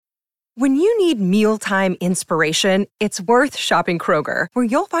When you need mealtime inspiration, it's worth shopping Kroger, where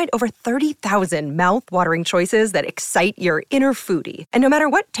you'll find over 30,000 mouth-watering choices that excite your inner foodie. And no matter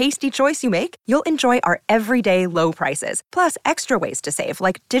what tasty choice you make, you'll enjoy our everyday low prices, plus extra ways to save,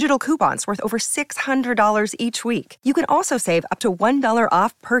 like digital coupons worth over $600 each week. You can also save up to $1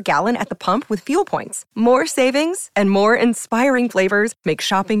 off per gallon at the pump with fuel points. More savings and more inspiring flavors make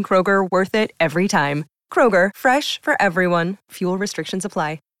shopping Kroger worth it every time. Kroger, fresh for everyone. Fuel restrictions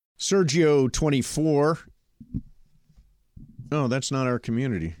apply. Sergio 24. Oh, that's not our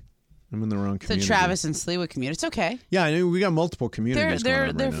community. I'm in the wrong community. It's the Travis and Sleewood community. It's okay. Yeah, I know we got multiple communities.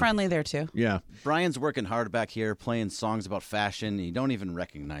 They're friendly there too. Yeah. Brian's working hard back here, playing songs about fashion. You don't even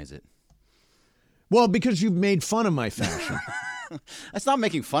recognize it. Well, because you've made fun of my fashion. That's not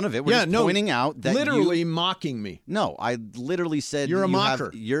making fun of it. We're just pointing out that literally mocking me. No, I literally said you're a mocker.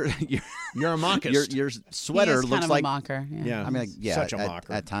 You're a mockist. Your sweater looks kind of like a mocker. Yeah. I mean, such a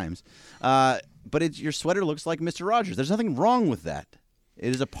mocker at times. But your sweater looks like Mr. Rogers. There's nothing wrong with that.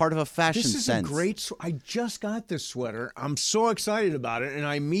 It is a part of a fashion sense. This is a great. I just got this sweater. I'm so excited about it, and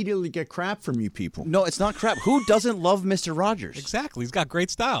I immediately get crap from you people. No, it's not crap. Who doesn't love Mr. Rogers? Exactly. He's got great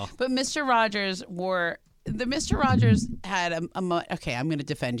style. But Mr. Rogers wore. The Mr. Rogers had okay, I'm going to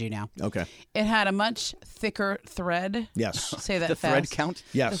defend you now. Okay. It had a much thicker thread. Yes. Say that the fast. Thread count?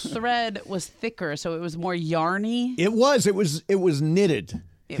 Yes. The thread was thicker, so it was more yarny. It was knitted.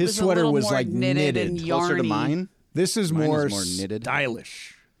 His sweater was more like knitted. and yarny. Closer to mine? This is Mine more knitted.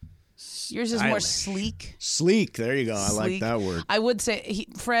 stylish. Yours is more sleek. Sleek. There you go. I like that word. I would say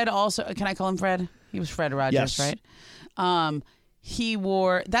Fred also. Can I call him Fred? He was Fred Rogers, yes. right? He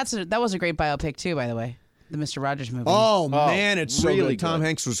wore. That was a great biopic too, by the way. The Mr. Rogers movie. Oh man, it's so really good. Tom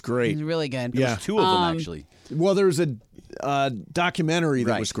Hanks was great. He's really good. Yeah. There's two of them actually. Well, there's a documentary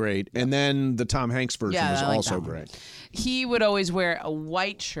that was great, and then the Tom Hanks version was also great. He would always wear a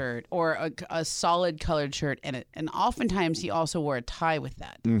white shirt or a solid colored shirt, and oftentimes he also wore a tie with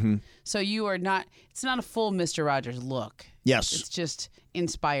that. Mm-hmm. So it's not a full Mr. Rogers look. Yes. It's just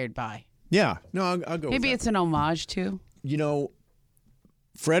inspired by. Yeah. No, I'll go Maybe with it's an homage too. You know,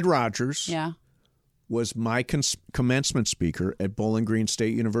 Fred Rogers was my commencement speaker at Bowling Green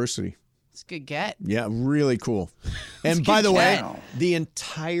State University. It's a good get. Yeah, really cool. And by the way, the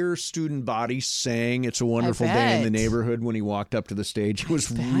entire student body sang "It's a Wonderful Day in the Neighborhood" when he walked up to the stage. It was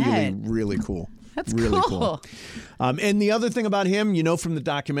really, really cool. That's really cool. And the other thing about him, from the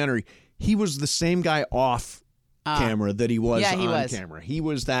documentary, he was the same guy off camera that he was on camera. He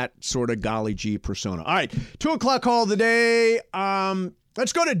was that sort of golly gee persona. All right, 2:00 call of the day.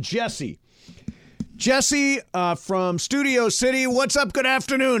 Let's go to Jesse. Jesse from Studio City. What's up? Good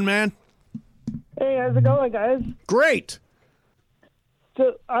afternoon, man. Hey, how's it going, guys? Great.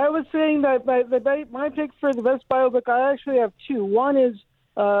 So I was saying that my pick for the best biopic, I actually have two. One is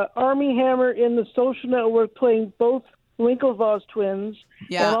Armie Hammer in The Social Network playing both Winklevoss twins,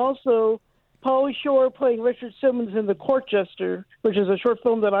 and also Pauly Shore playing Richard Simmons in The Court Jester, which is a short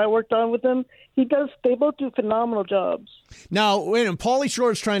film that I worked on with him. They both do phenomenal jobs. Now, wait a minute. Pauly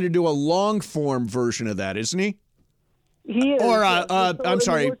Shore is trying to do a long-form version of that, isn't he? He is. Or, I'm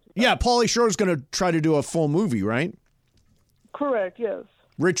sorry. Yeah, Pauly Shore is going to try to do a full movie, right? Correct, yes.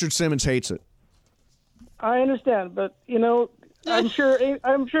 Richard Simmons hates it. I understand, but, I'm sure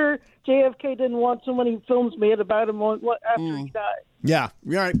JFK didn't want so many films made about him after he died. Yeah,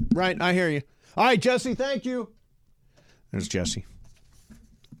 right. I hear you. All right, Jesse, thank you. There's Jesse.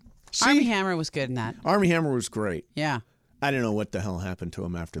 Armie Hammer was good in that. Armie Hammer was great. Yeah. I don't know what the hell happened to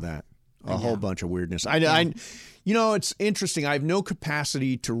him after that. A whole bunch of weirdness. It's interesting. I have no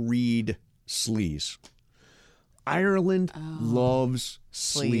capacity to read sleaze. Ireland loves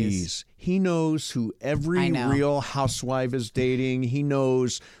sleaze. He knows who every real housewife is dating. He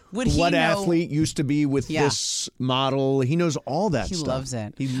knows what athlete used to be with this model. He knows all that stuff. He loves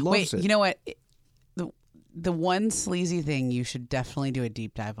it. He loves it. You know what? The one sleazy thing you should definitely do a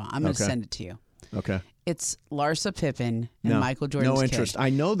deep dive on. I'm going to send it to you. Okay. It's Larsa Pippen and Michael Jordan's No interest. kid. I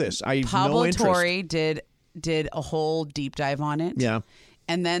know this. Pablo Torre did a whole deep dive on it. Yeah.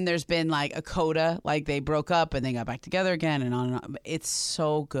 And then there's been like a coda, like they broke up and they got back together again and on and on. It's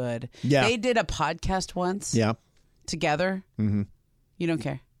so good. Yeah. They did a podcast once. Yeah. Together. Mm-hmm. You don't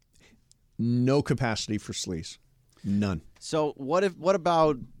care. No capacity for sleaze. None. So what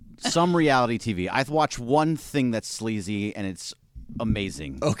about some reality TV? I've watched one thing that's sleazy and it's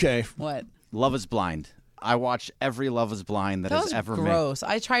amazing. Okay. What? Love is Blind. I watch every Love Is Blind that That has was ever made. gross.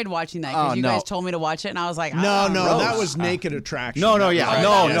 I tried watching that because you guys told me to watch it, and I was like, No, gross. that was Naked Attraction. No,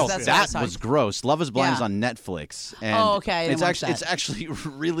 That was- that's that was gross. Love Is Blind is Yeah. on Netflix. And Okay, I didn't watch it's actually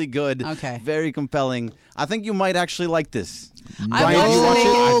really good. Okay. Very compelling. I think you might actually like this. I Brian, did you watch watched it?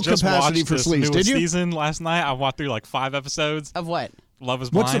 No I just capacity watched for this sleaze. newest Did you? season last night. I watched through like 5 episodes. Of what? Love Is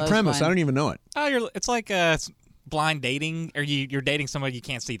Blind. What's the premise? Blind. I don't even know it. Oh, it's like it's blind dating, or you're dating somebody you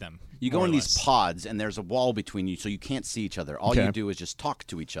can't see them. You go more in or these less. pods, and there's a wall between you, so you can't see each other. All Okay. you do is just talk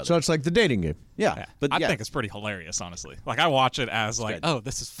to each other. So it's like the dating game. yeah, Yeah. but I yeah, think it's pretty hilarious, honestly. Like I watch it as like, good. oh,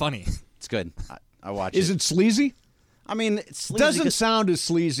 this is funny. it's good. I watch Is it sleazy? I mean, it's sleazy Doesn't 'cause- sound as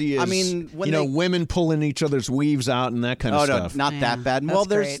sleazy as I mean, when women pulling each other's weaves out and that kind of Oh no, stuff. not Yeah, that bad. that's Well,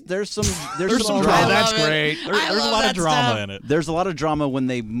 great. there's some There's some Oh, drama. that's love it. great. I There's a love lot that of drama stuff. in it. There's a lot of drama when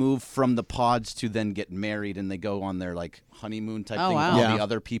they move from the pods to then get married and they go on their like honeymoon type Oh, thing wow. with all Yeah. the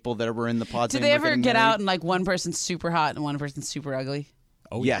other people that were in the pods. Do and they were ever getting get married. out and like one person's super hot and one person's super ugly?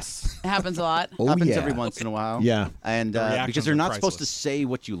 Oh Yes. It happens a lot. Oh, Happens yeah. every once in a while. Yeah. And The reactions because they're are not supposed to priceless. say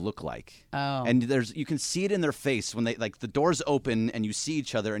what you look like. Oh. And you can see it in their face when they like the doors open and you see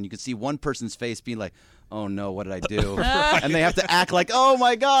each other and you can see one person's face being like, "Oh no, what did I do?" And they have to act like, "Oh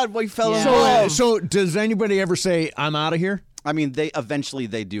my God, we fell in Yeah. love." So does anybody ever say, "I'm out of here"? I mean, they eventually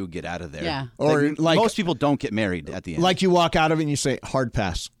do get out of there. Yeah. Or Like, like- most people don't get married at the end. Like you walk out of it and you say, "Hard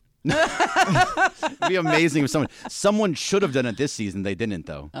pass." It'd be amazing if someone should have done it this season. They didn't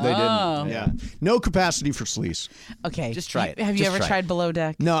though. They didn't. Oh. Yeah. No capacity for sleaze. Okay. Just try it. Have you Just ever try it. tried Below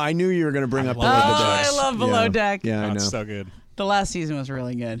Deck? No, I knew you were going to bring up Below love the Below Deck. I love Below Yeah. Deck. Yeah, I know. That's so good. The last season was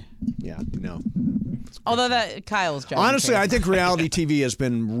really good. Yeah, no. Although that Kyle was driving me Honestly, I crazy. think reality TV has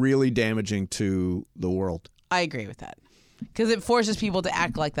been really damaging to the world. I agree with that because it forces people to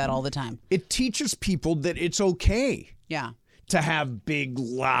act like that all the time. It teaches people that it's okay Yeah. to have big,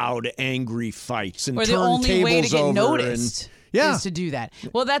 loud, angry fights and Or turn the only way to tables get over noticed yeah. is to do that.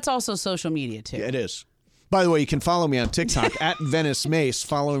 Well, that's also social media too. It is. By the way, you can follow me on TikTok at Venice Mace.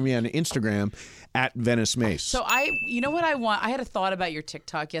 Follow me on Instagram at Venice Mace. So you know what I want? I had a thought about your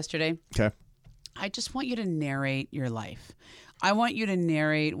TikTok yesterday. Okay. I just want you to narrate your life. I want you to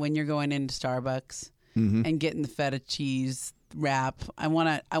narrate when you're going into Starbucks and getting the feta cheese wrap. I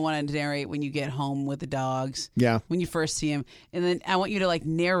want to narrate when you get home with the dogs. Yeah. When you first see them, and then I want you to like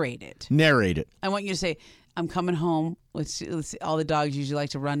narrate it. Narrate it. I want you to say, "I'm coming home. Let's see, all the dogs usually like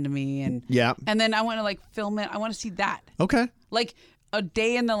to run to me," and Yeah. and then I want to like film it. I want to see that, Okay. like a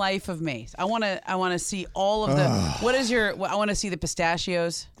day in the life of Mace. I want to see all of the. I want to see the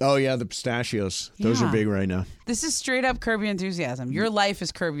pistachios. Oh, yeah, the pistachios. Those are Yeah. big right now. This is straight up Curb Your Enthusiasm. Your life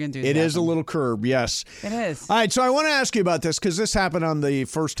is Curb Your Enthusiasm. It is a little curb, yes. It is. All right, so I want to ask you about this because this happened on the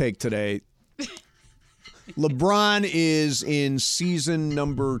First Take today. LeBron is in season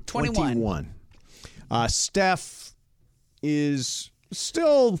number 21. Steph is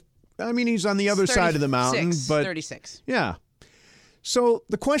still, I mean, he's on the other side of the mountain, 36, but 36. yeah. So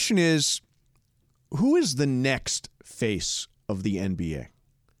the question is, who is the next face of the NBA?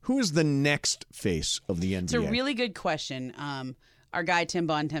 Who is the next face of the NBA? It's a really good question. Our guy Tim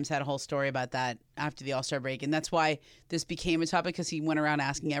Bontemps had a whole story about that after the All-Star break, and that's why this became a topic because he went around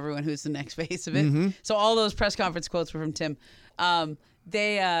asking everyone who's the next face of it. Mm-hmm. So all those press conference quotes were from Tim. I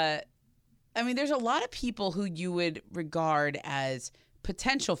mean, there's a lot of people who you would regard as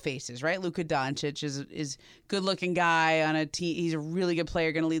potential faces, right? Luka Doncic is good-looking guy on a team. He's a really good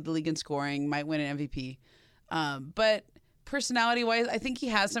player, going to lead the league in scoring, might win an MVP. But personality-wise, I think he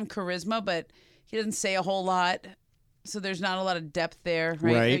has some charisma, but he doesn't say a whole lot. So there's not a lot of depth there,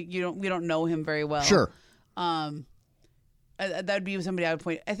 right? Right. We don't know him very well. Sure. That would be somebody I would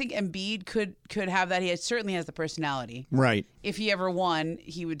point. I think Embiid could have that. He certainly has the personality. Right. If he ever won,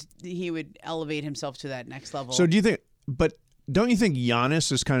 he would elevate himself to that next level. So do you think, but don't you think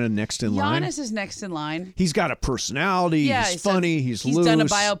Giannis is kind of next in line? Giannis is next in line. He's got a personality. Yeah, he's funny. He's loose. done a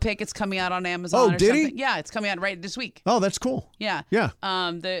biopic. It's coming out on Amazon. Oh, or did he? something. Yeah, it's coming out right this week. Oh, that's cool. Yeah. Yeah.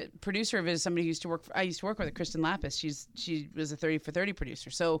 The producer of it is somebody who used to work. I used to work with her, Kristen Lapis. She was a 30 for 30 producer.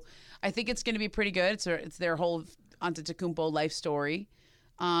 So I think it's going to be pretty good. It's their whole Antetokounmpo life story.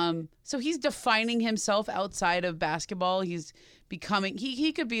 So he's defining himself outside of basketball. He's becoming.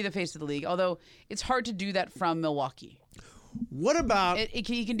 He could be the face of the league. Although it's hard to do that from Milwaukee. What about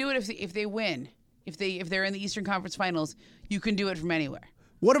You can do it if they win. If they're in the Eastern Conference Finals, you can do it from anywhere.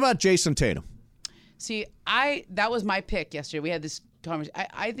 what about Jason Tatum? See, that was my pick yesterday. We had this conversation.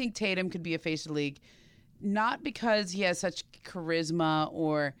 I think Tatum could be a face of the league, not because he has such charisma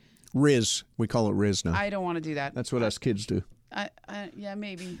or Riz. We call it Riz now. I don't want to do that. That's what us kids do. Yeah,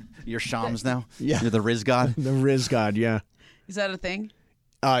 maybe. You're Shams now? Yeah. You're the Riz god? The Riz God, yeah. Is that a thing?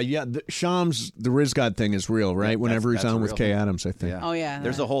 Shams, the Riz God thing is real, right? Whenever he's that's on a with real Kay thing. Adams, I think. Yeah. Oh, yeah.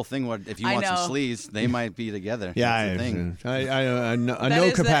 There's a whole thing where if you I want some know. sleaze, they might be together. Yeah, That's the thing. I know That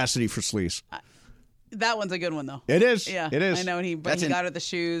is capacity for sleaze. That one's a good one, though. It is. Yeah. It is. I know. And he got her the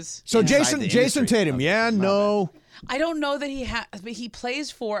shoes. So Yeah. Jason the Jason industry Tatum, of yeah, this no. I don't know that he has, but he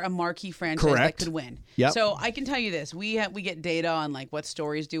plays for a marquee franchise Correct. that could win. Yep. So I can tell you this: we get data on like what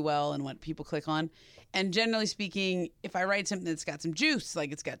stories do well and what people click on, and generally speaking, if I write something that's got some juice,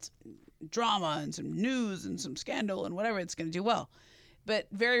 like it's got some drama and some news and some scandal and whatever, it's going to do well. But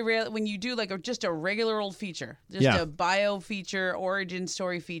very rarely, when you do like just a regular old feature, just Yeah. a bio feature, origin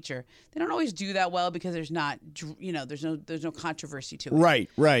story feature, they don't always do that well because there's not, there's no controversy to it.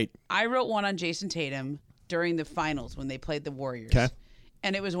 Right. I wrote one on Jason Tatum during the finals when they played the Warriors. Okay.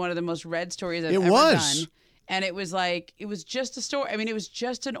 And it was one of the most read stories I've It ever was. done. And it was just a story. I mean, it was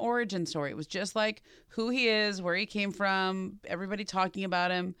just an origin story. It was just like who he is, where he came from, everybody talking about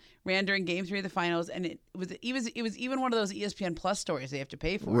him, ran during game 3 of the finals. And it was even one of those ESPN Plus stories they have to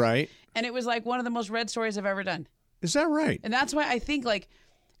pay for. Right. And it was like one of the most read stories I've ever done. Is that right? And that's why I think like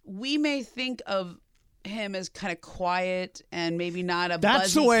we may think of him as kind of quiet and maybe not a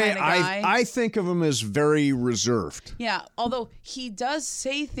That's buzzy the way kind of guy. I think of him as very reserved. Yeah, although he does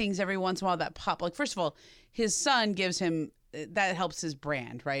say things every once in a while that pop. Like, first of all, his son gives him, that helps his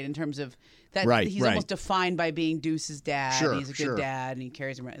brand, right? In terms of that he's almost defined by being Deuce's dad. Sure, He's a good sure. dad, and he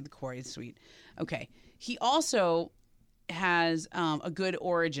carries him around the court. He's sweet. Okay. He also has a good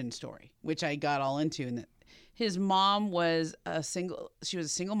origin story, which I got all into. And his mom was she was a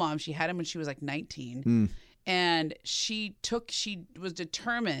single mom. She had him when she was like 19. And she was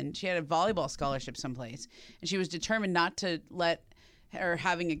determined, she had a volleyball scholarship someplace, and she was determined not to let her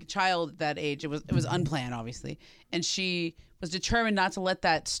having a child at that age, it was unplanned, obviously, and she was determined not to let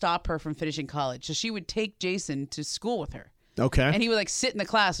that stop her from finishing college. So she would take Jason to school with her. Okay. And he would like sit in the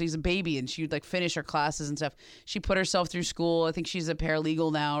class. He's a baby, and she would like finish her classes and stuff. She put herself through school. I think she's a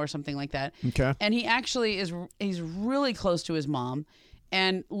paralegal now or something like that. Okay. And he actually he's really close to his mom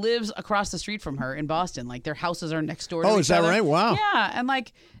and lives across the street from her in Boston. Like their houses are next door to each is that other. right? Wow. Yeah. And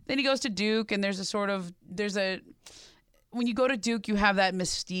like then he goes to Duke, and when you go to Duke, you have that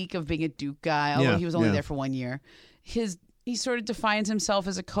mystique of being a Duke guy, although he was only there for 1 year. He sort of defines himself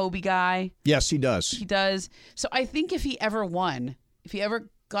as a Kobe guy. Yes, he does. He does. So I think if he ever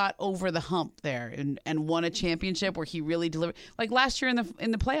got over the hump there and won a championship where he really delivered, like last year in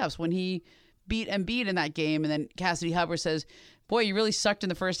the playoffs when he beat Embiid in that game, and then Cassidy Hubbard says, "Boy, you really sucked in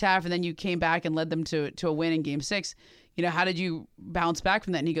the first half, and then you came back and led them to a win in Game 6. You know, how did you bounce back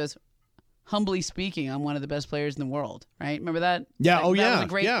from that?" And he goes, "Humbly speaking, I'm one of the best players in the world." Right? Remember that? Yeah. That Oh, was yeah. a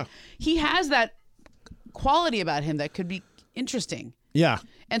great, Yeah. He has that quality about him that could be interesting. Yeah.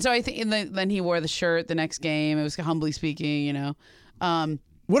 And so I think then he wore the shirt the next game. It was humbly speaking, you know.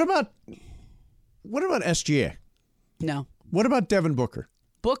 What about SGA? No. What about Devin Booker?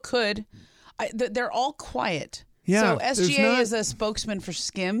 Book could. They're all quiet. Yeah, So there's SGA not- is a spokesman for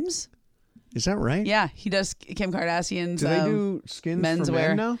Skims. Is that right? Yeah, he does Kim Kardashian's Do they do skins menswear. for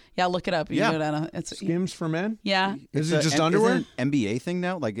men now? Yeah, look it up. You Yeah. can go down it's Skims for men? Yeah. Is it just underwear? Is it an NBA thing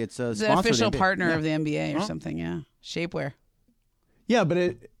now? Like it's a He's the sponsored official NBA. partner Yeah. of the NBA or something, yeah. Shapewear. Yeah, but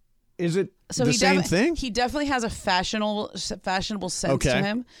is it So the same thing? He definitely has a fashionable sense to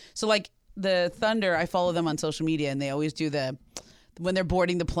him. So like the Thunder, I follow them on social media, and they always do when they're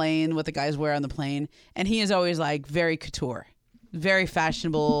boarding the plane, what the guys wear on the plane, and he is always like very couture, very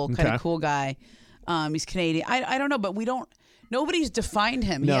fashionable, kind Okay. of cool guy. He's Canadian. I don't know, but nobody's defined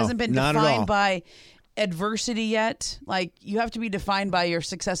him. No, He hasn't been not at all. defined by adversity yet. Like you have to be defined by your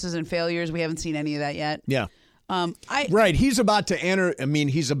successes and failures. We haven't seen any of that yet. Yeah. Right. He's about to enter. I mean,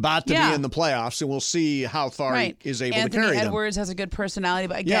 he's about to be in the playoffs, and we'll see how far he is able Anthony to carry Edwards has a good personality,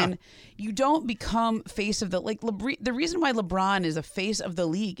 but again, you don't become face of the the reason why LeBron is a face of the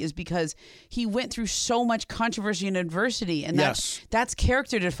league is because he went through so much controversy and adversity, and that's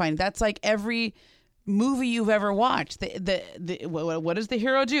character defined. That's like every movie you've ever watched. What does the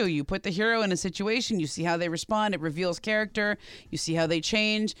hero do? You put the hero in a situation, you see how they respond, it reveals character, you see how they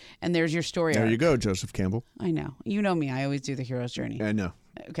change, and there's your story There arc. you go, Joseph Campbell. I know. You know me. I always do the hero's journey. I know.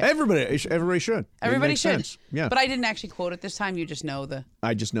 Okay. Everybody should. It Everybody makes should. sense. Yeah. But I didn't actually quote it this time. You just know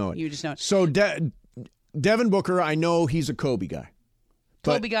I just know it. You just know it. So Devin Booker, I know he's a Kobe guy.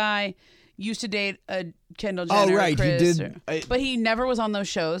 Kobe guy used to date Kendall Jenner. Oh, right. He Chris, did. But he never was on those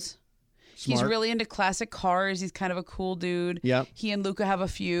shows. He's Smart. really into classic cars. He's kind of a cool dude. Yep. He and Luka have a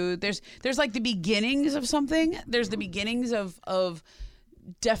feud. There's like the beginnings of something. There's the beginnings of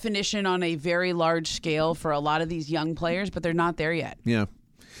definition on a very large scale for a lot of these young players, but they're not there yet. Yeah.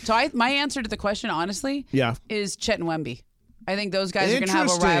 So my answer to the question, honestly, is Chet and Wemby. I think those guys are going to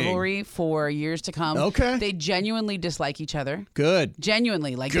have a rivalry for years to come. Okay. They genuinely dislike each other. Good.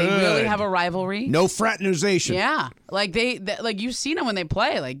 Genuinely. Like, Good. they really have a rivalry. No fraternization. Yeah. Like, they like you've seen them when they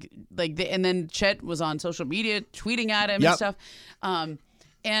play. And then Chet was on social media tweeting at him and stuff.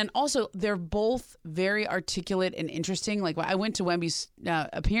 And also, they're both very articulate and interesting. Like, I went to Wemby's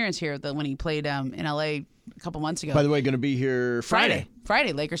appearance here when he played in L.A. a couple months ago. By the way, going to be here Friday.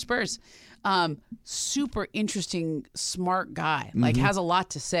 Lakers Spurs. Super interesting, smart guy. Like, has a lot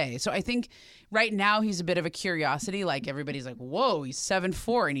to say. So I think right now he's a bit of a curiosity. Like, everybody's like, whoa, he's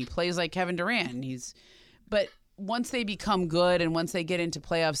 7'4", and he plays like Kevin Durant. But once they become good and once they get into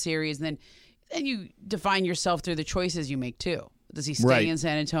playoff series, then you define yourself through the choices you make too. Does he stay in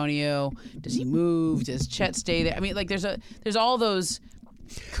San Antonio? Does he move? Does Chet stay there? I mean, like, there's all those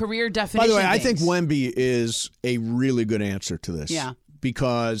career definition. By the way, I things. think Wemby is a really good answer to this. Yeah.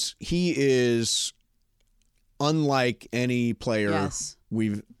 Because he is unlike any player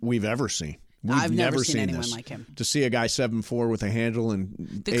we've ever seen. I've never seen anyone this. like him. To see a guy 7'4" with a handle and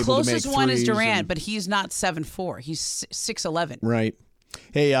the able closest to make one is threes Durant, but he's not 7'4". He's 6'11". Right.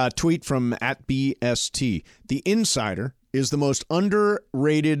 Hey, tweet from @BST. The Insider is the most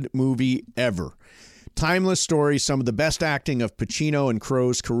underrated movie ever. Timeless story, some of the best acting of Pacino and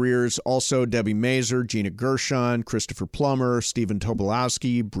Crow's careers. Also, Debbie Mazur, Gina Gershon, Christopher Plummer, Stephen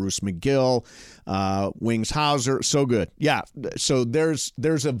Tobolowsky, Bruce McGill, Wings Hauser. So good. Yeah. So there's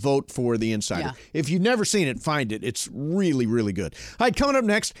a vote for The Insider. Yeah. If you've never seen it, find it. It's really, really good. All right, coming up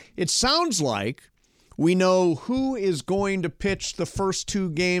next, it sounds like we know who is going to pitch the first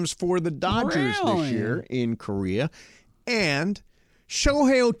 2 games for the Dodgers this year in Korea. And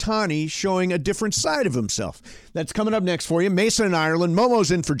Shohei Ohtani showing a different side of himself. That's coming up next for you. Mason in Ireland. Momo's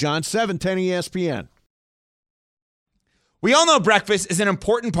in for John, 710 ESPN. We all know breakfast is an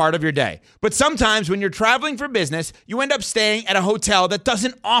important part of your day. But sometimes when you're traveling for business, you end up staying at a hotel that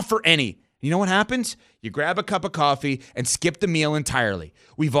doesn't offer any. You know what happens? You grab a cup of coffee and skip the meal entirely.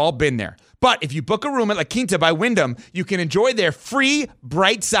 We've all been there. But if you book a room at La Quinta by Wyndham, you can enjoy their free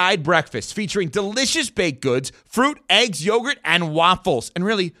Bright Side breakfast featuring delicious baked goods, fruit, eggs, yogurt, and waffles. And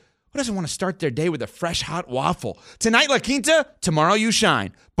really, who doesn't want to start their day with a fresh, hot waffle? Tonight, La Quinta, tomorrow you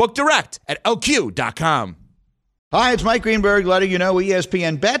shine. Book direct at LQ.com. Hi, it's Mike Greenberg letting you know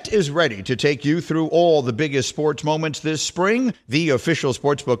ESPN Bet is ready to take you through all the biggest sports moments this spring. The official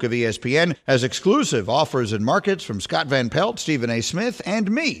sportsbook of ESPN has exclusive offers and markets from Scott Van Pelt, Stephen A. Smith,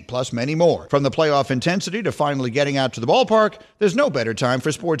 and me, plus many more. From the playoff intensity to finally getting out to the ballpark, there's no better time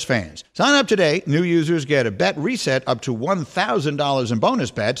for sports fans. Sign up today. New users get a bet reset up to $1,000 in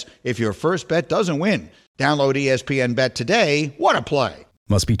bonus bets if your first bet doesn't win. Download ESPN Bet today. What a play.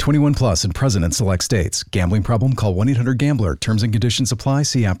 Must be 21 plus and present in select states. Gambling problem? Call 1-800-GAMBLER. Terms and conditions apply.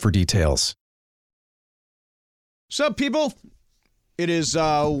 See app for details. What's up, people? It is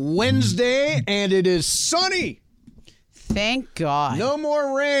Wednesday, and it is sunny. Thank God. No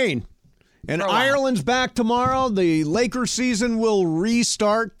more rain. And Ireland's back tomorrow. The Lakers season will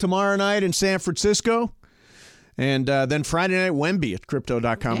restart tomorrow night in San Francisco. And then Friday night, Wemby at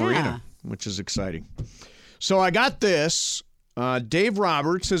Crypto.com Arena, which is exciting. So I got this. Dave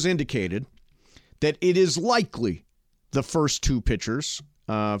Roberts has indicated that it is likely the first 2 pitchers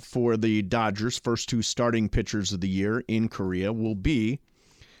for the Dodgers, first 2 starting pitchers of the year in Korea, will be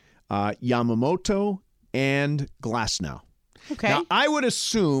Yamamoto and Glasnow. Okay. Now, I would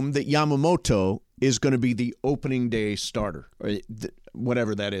assume that Yamamoto is going to be the opening day starter, or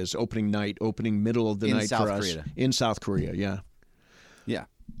whatever that is, opening night, opening middle of the night for us. In South Korea, yeah. Yeah.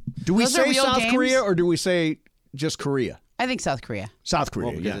 Do we Those are say real South games? Korea, or do we say just Korea? I think South Korea. South Korea,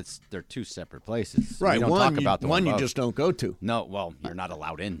 Well, yeah. because they're 2 separate places. Right, We don't talk about the one you above. just don't go to. No, well, you're not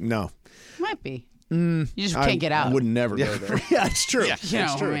allowed in. No. Might be. You just can't get out. I would never go there. Yeah, it's true. Yeah. You know,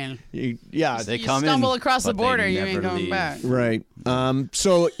 It's true. I mean, They you stumble across the border, you ain't going back. Right.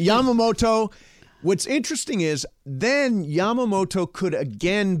 So Yamamoto, what's interesting is then Yamamoto could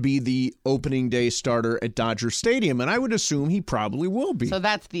again be the opening day starter at Dodger Stadium, and I would assume he probably will be. So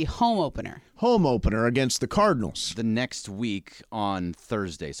that's the home opener. Home opener against the Cardinals. The next week on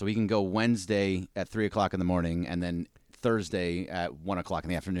Thursday. So we can go Wednesday at 3 o'clock in the morning and then Thursday at 1 o'clock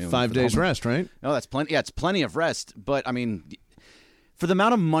in the afternoon. 5 days rest, right? No, that's plenty. Yeah, it's plenty of rest. But, I mean, for the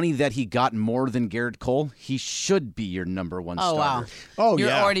amount of money that he got more than Garrett Cole, he should be your number 1 starter. Wow. Oh, You're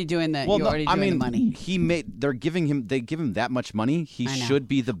yeah. already doing that. Well, You're already I doing mean, the money. they give him that much money. He I know. should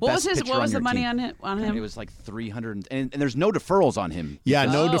be the best pitcher What was on the your money team. on him? It was like 300, and there's no deferrals on him. Yeah,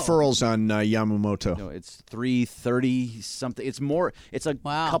 no Oh. deferrals on Yamamoto. No, it's 330 something. It's more. It's a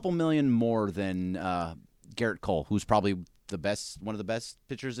Wow. couple million more than Garrett Cole, who's probably one of the best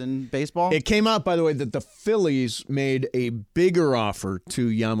pitchers in baseball. It came out, by the way, that the Phillies made a bigger offer to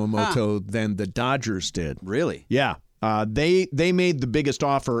Yamamoto than the Dodgers did. Really? Yeah. They made the biggest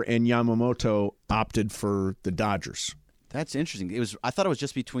offer, and Yamamoto opted for the Dodgers. That's interesting. I thought it was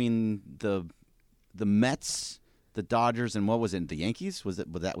just between the Mets, the Dodgers, and what was it? The Yankees? Was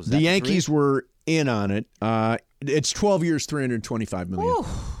that the Yankees were in on it. It's 12 years, $325 million.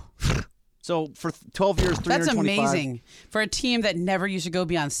 So for 12 years, $325. That's amazing for a team that never used to go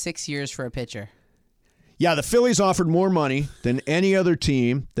beyond 6 years for a pitcher. Yeah, the Phillies offered more money than any other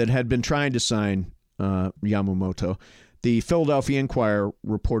team that had been trying to sign Yamamoto. The Philadelphia Inquirer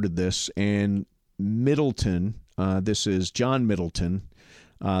reported this, and Middleton, this is John Middleton,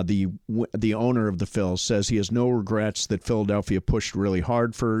 the owner of the Phils, says he has no regrets that Philadelphia pushed really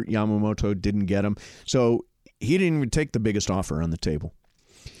hard for Yamamoto, didn't get him. So he didn't even take the biggest offer on the table.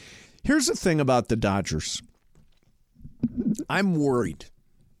 Here's the thing about the Dodgers. I'm worried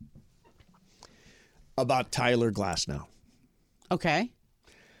about Tyler Glasnow. Okay.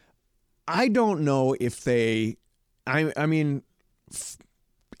 I don't know if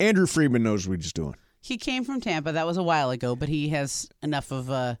Andrew Friedman knows what he's doing. He came from Tampa. That was a while ago, but he has enough of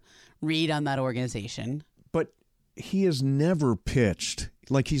a read on that organization. But he has never pitched.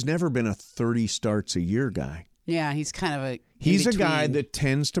 Like, he's never been a 30 starts a year guy. Yeah, he's kind of He's a guy that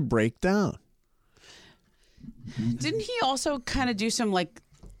tends to break down. Didn't he also kind of do some,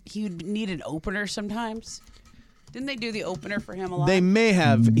 he would need an opener sometimes? Didn't they do the opener for him a lot? They may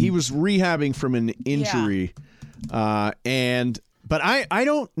have. He was rehabbing from an injury. Yeah. But I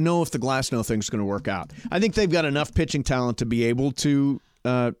don't know if the Glasnow thing's going to work out. I think they've got enough pitching talent to be able to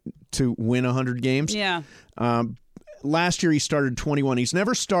win 100 games. Yeah. Last year he started 21. He's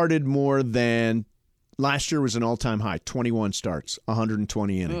never started more than last year was an all-time high, 21 starts,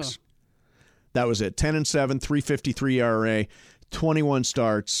 120 innings. Ugh. That was it. 10-7, 3.53 ERA, 21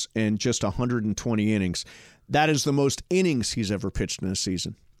 starts, and just 120 innings. That is the most innings he's ever pitched in a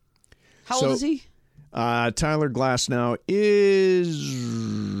season. How old is he? Tyler Glasnow is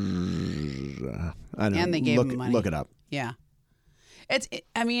I don't know. And they gave him money. Look it up. Yeah.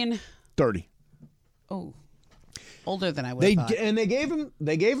 30. Oh. Older than I would have thought. And they gave him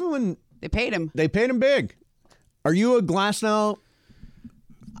when they paid him. They paid him big. Are you a Glasnow?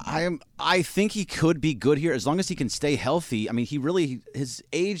 I think he could be good here as long as he can stay healthy. I mean, his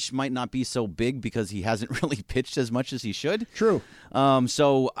age might not be so big because he hasn't really pitched as much as he should. True.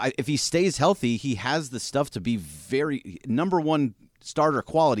 If he stays healthy, he has the stuff to be very number one starter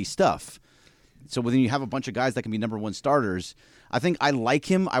quality stuff. So when you have a bunch of guys that can be number one starters, I think I like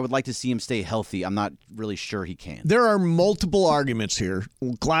him. I would like to see him stay healthy. I'm not really sure he can. There are multiple arguments here.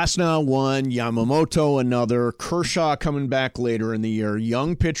 Glasnow one, Yamamoto another, Kershaw coming back later in the year,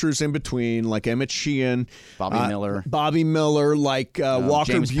 young pitchers in between like Emmett Sheehan, Bobby Miller, like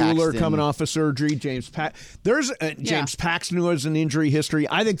Walker James Buehler Paxton. coming off of surgery, James Paxton who has an injury history.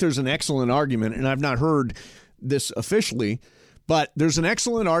 I think there's an excellent argument, and I've not heard this officially, but there's an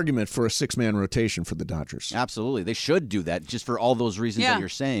excellent argument for a 6-man rotation for the Dodgers. Absolutely. They should do that just for all those reasons that you're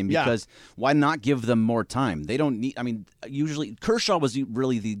saying, because why not give them more time? They don't need, usually Kershaw was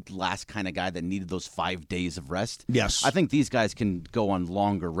really the last kind of guy that needed those 5 days of rest. Yes. I think these guys can go on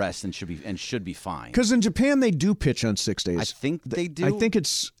longer rest and should be fine. Because in Japan, they do pitch on 6 days. I think they do. I think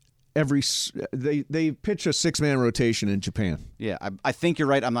it's they pitch a 6-man rotation in Japan. Yeah, I think you're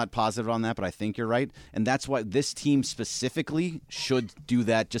right. I'm not positive on that, but I think you're right. And that's why this team specifically should do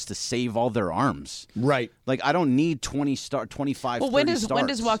that just to save all their arms. Right. Like, I don't need 25, Well, when 30 does starts. when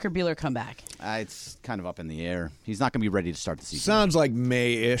does Walker Buehler come back? It's kind of up in the air. He's not going to be ready to start the season. Sounds like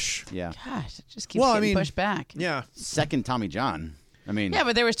May-ish. Yeah. Gosh, it just keeps getting pushed back. Yeah. Second Tommy John. Yeah,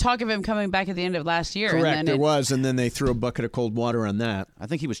 but there was talk of him coming back at the end of last year. Correct, and then and then they threw a bucket of cold water on that. I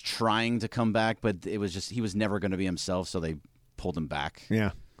think he was trying to come back, but it was just he was never going to be himself, so they pulled him back.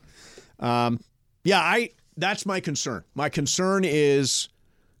 Yeah. That's my concern. My concern is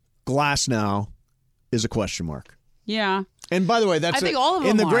Glasnow is a question mark. Yeah. And by the way, I think all of them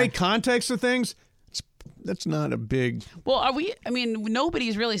in the are. great context of things, that's not a big... Well,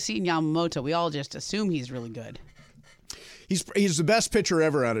 nobody's really seen Yamamoto. We all just assume he's really good. He's the best pitcher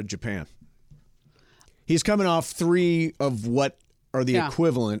ever out of Japan. He's coming off 3 of what are the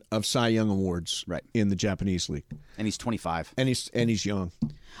equivalent of Cy Young awards in the Japanese league. And he's 25. And he's young.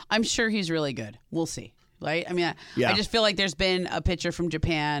 I'm sure he's really good. We'll see. Right? I just feel like there's been a pitcher from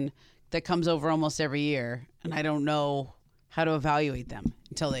Japan that comes over almost every year, and I don't know how to evaluate them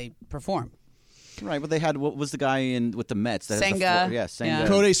until they perform. Right, but they had, what was the guy with the Mets? Senga. Senga.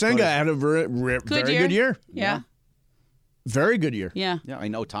 Kodai Senga had a very good year. Yeah. Very good year. Yeah. Yeah, I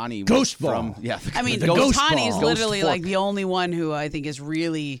know Ohtani. Ghost from, ball. Yeah, I mean, The ghost Ohtani is ball. literally Ghost like fork. the only one who I think is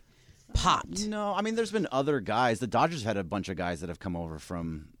really popped. No, I mean, there's been other guys. The Dodgers had a bunch of guys that have come over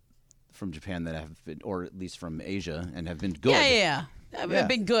from Japan that have been, or at least from Asia, and have been good. Yeah. I've Yeah.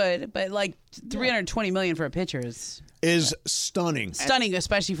 been good, but like $320 million for a pitcher is Stunning. stunning,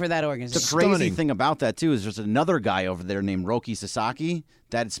 especially for that The organization. crazy Stunning. thing about that too is there's another guy over there named Roki Sasaki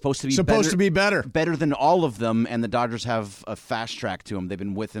that's supposed to be better than all of them, and the Dodgers have a fast track to him. They've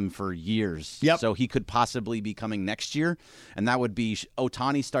been with him for years. Yep. So he could possibly be coming next year, and that would be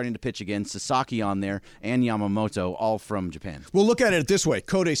Ohtani starting to pitch again, Sasaki on there, and Yamamoto, all from Japan. Well, look at it this way.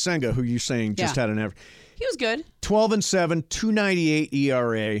 Kodai Senga, who you're saying just Yeah. had an average. He was good. 12-7, 298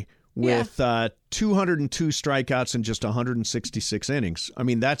 ERA with 202 strikeouts in just 166 innings. I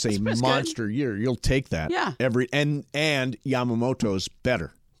mean, that's a pretty monster year. You'll take that. Yeah. And Yamamoto's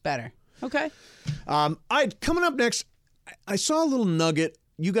better. Better. Okay. Coming up next, I saw a little nugget.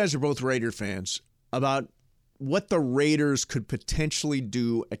 You guys are both Raider fans about what the Raiders could potentially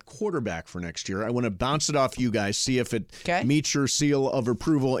do at quarterback for next year. I want to bounce it off you guys, see if it meets your seal of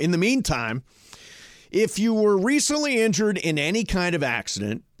approval. In the meantime, if you were recently injured in any kind of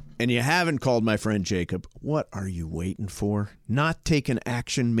accident and you haven't called my friend Jacob, what are you waiting for? Not taking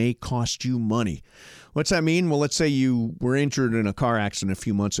action may cost you money. What's that mean? Well, let's say you were injured in a car accident a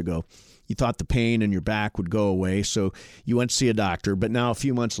few months ago. You thought the pain in your back would go away, so you went to see a doctor, but now a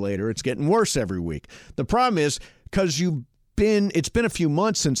few months later, it's getting worse every week. The problem is, because it's been a few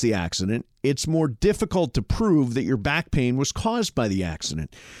months since the accident, it's more difficult to prove that your back pain was caused by the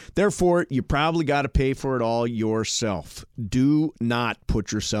accident. Therefore, you probably got to pay for it all yourself. Do not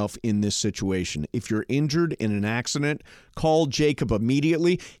put yourself in this situation. If you're injured in an accident, call Jacob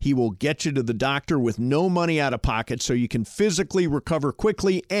immediately. He will get you to the doctor with no money out of pocket so you can physically recover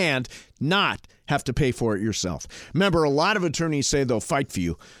quickly and not have to pay for it yourself. Remember, a lot of attorneys say they'll fight for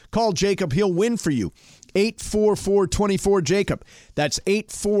you. Call Jacob. He'll win for you. 844-24-JACOB. That's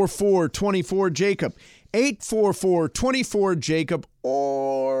 844-24-JACOB. 844-24-JACOB.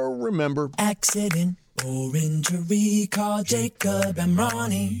 Or remember, accident or injury, call Jacob and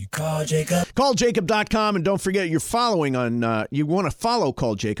Ronnie. Call Jacob. CallJacob.com. And don't forget, you're following on, you want to follow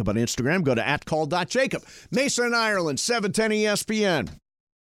Call Jacob on Instagram. Go to @call.jacob. Mason, Ireland, 710 ESPN.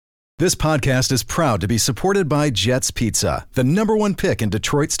 This podcast is proud to be supported by Jets Pizza, the #1 pick in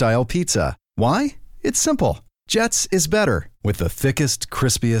Detroit-style pizza. Why? It's simple. Jets is better. With the thickest,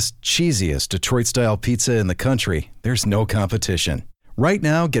 crispiest, cheesiest Detroit-style pizza in the country, there's no competition. Right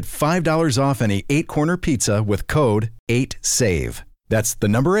now, get $5 off any 8-corner pizza with code 8SAVE. That's the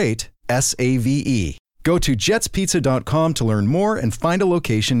number 8, SAVE. Go to jetspizza.com to learn more and find a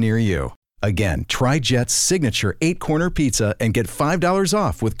location near you. Again, try Jet's signature 8-corner pizza and get $5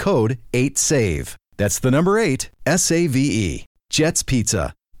 off with code 8SAVE. That's the number 8, SAVE. Jet's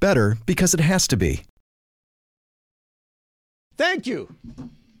Pizza. Better because it has to be. Thank you.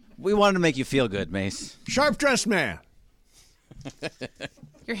 We wanted to make you feel good, Mace. Sharp dressed man.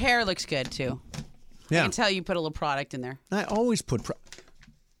 Your hair looks good, too. Yeah. I can tell you put a little product in there. I always put...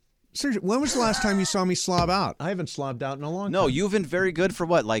 Seriously, when was the last time you saw me slob out? I haven't slobbed out in a long time. No, you've been very good for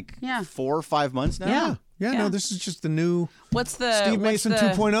what, like 4 or 5 months now? Yeah, no, this is just the new What's the Steve Mason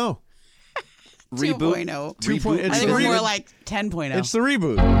 2.0. Reboot. 2.0. I think we're more like 10.0. It's the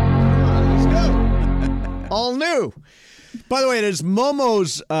reboot. Let's go. All new. By the way, it is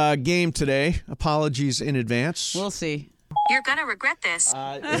Momo's game today. Apologies in advance. We'll see. You're going to regret this.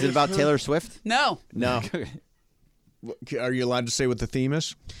 Is it about Taylor Swift? No. No. Are you allowed to say what the theme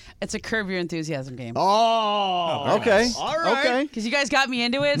is? It's a Curb Your Enthusiasm game. Oh, okay. Nice. All right. Okay. Because you guys got me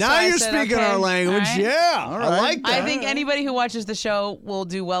into it. Now so I you're said, speaking okay, our language. all right. Yeah. All I right. like that. I think anybody who watches the show will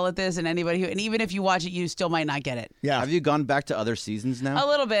do well at this, and and even if you watch it, you still might not get it. Yeah. Have you gone back to other seasons now? A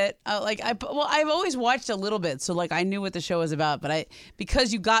little bit. I've always watched a little bit, so like I knew what the show was about. But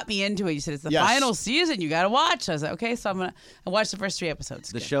because you got me into it, you said it's the Yes. final season, you got to watch. I was like, okay, so I watched the first 3 episodes.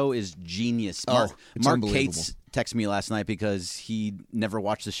 The Good. show is genius. Oh, it's Mark unbelievable. Cates texted me last night because he never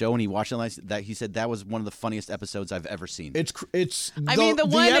watched the show and he watched it last that he said that was one of the funniest episodes I've ever seen. It's. I mean, the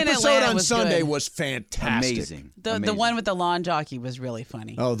one in episode Atlanta on was Sunday good. was fantastic. Amazing. The one with the lawn jockey was really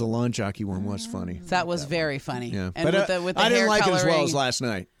funny. Oh, the lawn jockey one was funny. That was very funny. Yeah, And but with the I didn't hair like coloring. it as well as last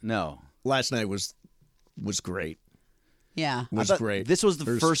night. No. Last night was great. Yeah. Was I thought great. This was the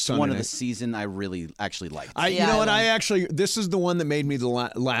There's first Sunday one of night. the season I really actually liked. You Yeah, know I what? like- This is the one that made me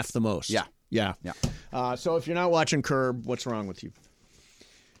laugh the most. Yeah. Yeah. So if you're not watching Curb, what's wrong with you?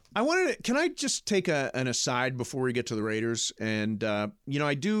 Can I just take an aside before we get to the Raiders? And,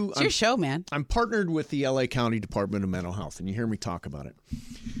 I do. It's your show, man. I'm partnered with the LA County Department of Mental Health, and you hear me talk about it.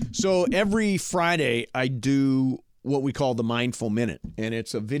 So every Friday, I do what we call the Mindful Minute. And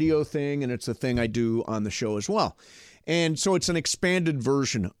it's a video thing, and it's a thing I do on the show as well. And so it's an expanded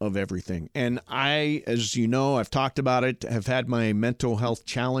version of everything. And I, as you know, I've talked about it, have had my mental health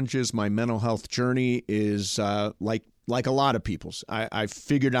challenges. My mental health journey is like a lot of people's. I've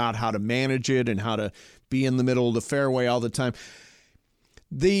figured out how to manage it and how to be in the middle of the fairway all the time.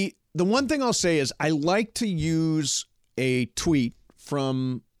 The one thing I'll say is I like to use a tweet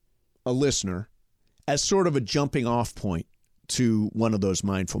from a listener as sort of a jumping off point to one of those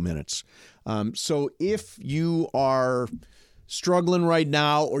mindful minutes. So if you are struggling right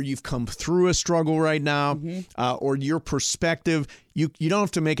now, or you've come through a struggle right now, or your perspective, you don't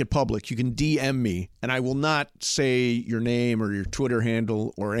have to make it public. You can DM me, and I will not say your name or your Twitter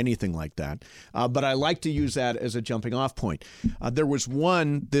handle or anything like that. But I like to use that as a jumping off point. There was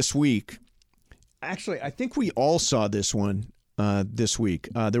one this week. Actually, I think we all saw this one this week.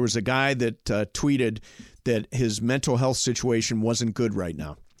 There was a guy that tweeted that his mental health situation wasn't good right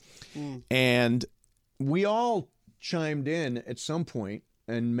now. And we all chimed in at some point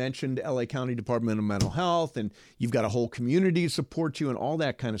and mentioned LA County Department of Mental Health, and you've got a whole community to support you and all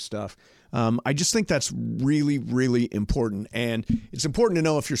that kind of stuff. I just think that's really, really important. And it's important to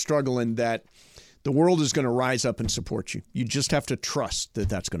know if you're struggling that the world is going to rise up and support you. You just have to trust that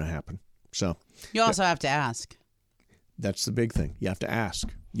that's going to happen. So you also have to ask. That's the big thing. You have to ask.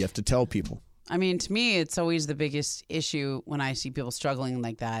 You have to tell people. I mean, to me, it's always the biggest issue when I see people struggling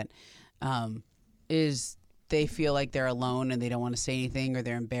like that, is they feel like they're alone and they don't want to say anything, or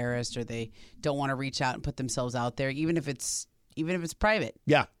they're embarrassed, or they don't want to reach out and put themselves out there, even if it's private.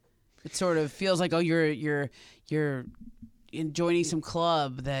 Yeah, it sort of feels like, oh, you're in joining some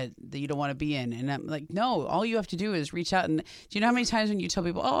club that you don't want to be in. And I'm like, no, all you have to do is reach out. And do you know how many times when you tell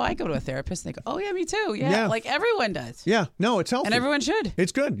people, oh, I go to a therapist, and they go, oh, yeah, me too. Yeah. Like everyone does. Yeah. No, it's healthy. And everyone should.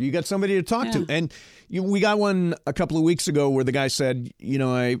 It's good. You got somebody to talk to. And we got one a couple of weeks ago where the guy said,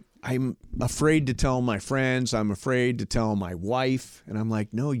 I'm afraid to tell my friends. I'm afraid to tell my wife. And I'm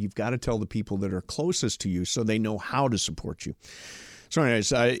like, no, you've got to tell the people that are closest to you so they know how to support you. So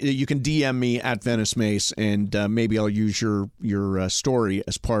anyways, you can DM me at Venice Mace, and maybe I'll use your story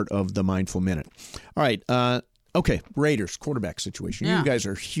as part of the Mindful Minute. All right. Okay, Raiders quarterback situation. Yeah. You guys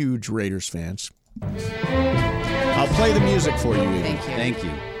are huge Raiders fans. I'll play the music for you. Ian. Thank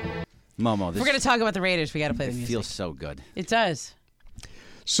you. Momo, if we're going to talk about the Raiders, we got to play the music. It feels so good. It does.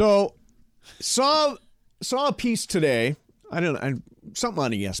 So, saw a piece today. Something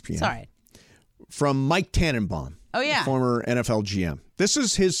on ESPN. It's all right. From Mike Tannenbaum. Oh, yeah. Former NFL GM. This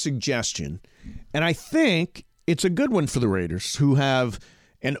is his suggestion, and I think it's a good one for the Raiders, who have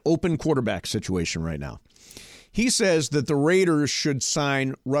an open quarterback situation right now. He says that the Raiders should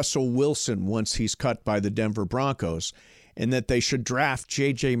sign Russell Wilson once he's cut by the Denver Broncos, and that they should draft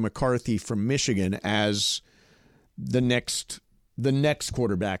J.J. McCarthy from Michigan as the next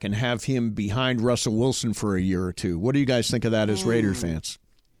quarterback and have him behind Russell Wilson for a year or two. What do you guys think of that as Raiders fans?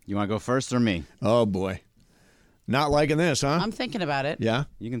 You want to go first or me? Oh, boy. Not liking this, huh? I'm thinking about it. Yeah?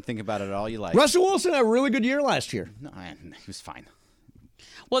 You can think about it all you like. Russell Wilson had a really good year last year. No, he was fine.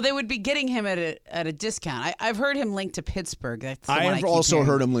 Well, they would be getting him at a discount. I've heard him linked to Pittsburgh. That's the I one have also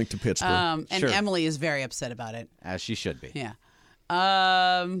heard him linked to Pittsburgh. And Emily is very upset about it. As she should be. Yeah.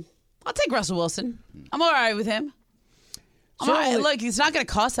 I'll take Russell Wilson. I'm all right with him. Look, it's not going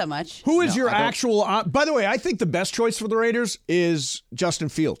to cost that much. Who is your actual... by the way, I think the best choice for the Raiders is Justin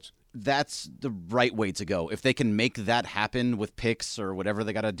Fields. That's the right way to go. If they can make that happen with picks or whatever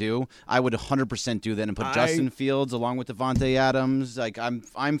they got to do, I would 100% do that and put Justin Fields along with Devontae Adams. Like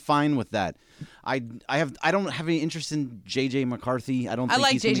I'm fine with that. I don't have any interest in J.J. McCarthy. I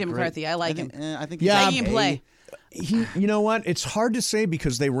like J.J. McCarthy. I like him. I think he can play. You know what? It's hard to say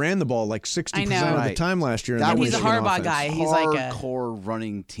because they ran the ball like 60% of the time last year. And he's a Harbaugh guy. He's like a hardcore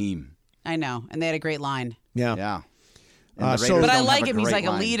running team. I know, and they had a great line. Yeah. But I like him. He's like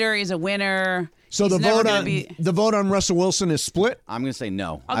a leader. He's a winner. So the vote on Russell Wilson is split? I'm going to say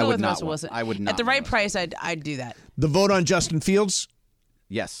no. I'll go with Russell Wilson. I would not. At the right price, I'd do that. The vote on Justin Fields?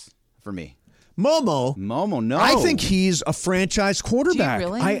 Yes, for me. Momo, no. I think he's a franchise quarterback. Do you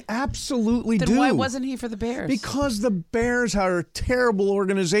really? I absolutely do. Then why wasn't he for the Bears? Because the Bears are a terrible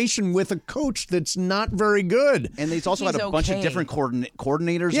organization with a coach that's not very good. And he's also had a bunch of different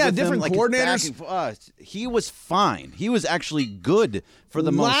coordinators. Yeah, with different him, coordinators. He was fine. He was actually good for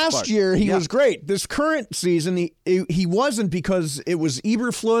the most part. Last year, he was great. This current season, he wasn't because it was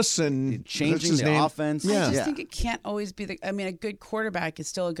Eberflus and changing the offense. Yeah. I just think it can't always be a good quarterback is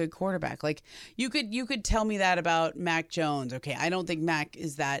still a good quarterback. Like you could tell me that about Mac Jones. Okay, I don't think Mac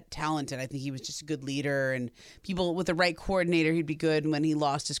is that talented. I think he was just a good leader, and people with the right coordinator, he'd be good. When he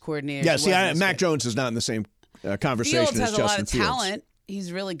lost his coordinator, Mac Jones is not in the same conversation Fields as has a Justin lot of Fields. talent.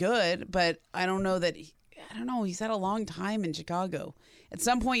 He's really good, but I don't know that. I don't know. He's had a long time in Chicago. At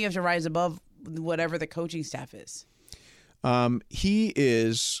some point, you have to rise above whatever the coaching staff is.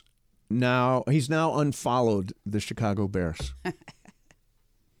 He's now unfollowed the Chicago Bears.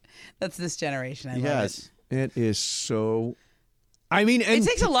 That's this generation. I love Yes. It is so. I mean, and it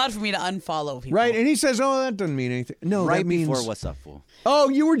takes a lot for me to unfollow people. right, and he says, "Oh, that doesn't mean anything." No, Right that means before What's Up, Fool? Oh,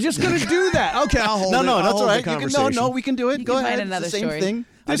 you were just going to do that? Okay, I'll hold it. No, I'll that's hold all the right. You can, conversation. we can do it. You Go can ahead. find another it's the same story. thing.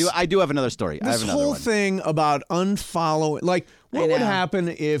 I do have another story. I This have another whole one. thing about unfollowing, like, what would know. happen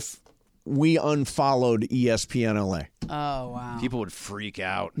if we unfollowed ESPN LA? Oh wow. People would freak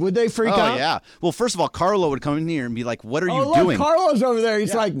out. Would they freak out? Oh, yeah. Well, first of all, Carlo would come in here and be like, what are you look, doing? Carlo's over there.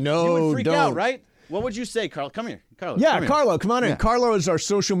 He's like, no, you would freak don't. out, right? What would you say, Carlo? Come here. Carlo. Yeah, come here. Carlo, come on in. Yeah. Carlo is our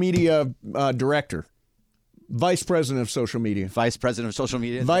social media director, vice president of social media. Vice president of social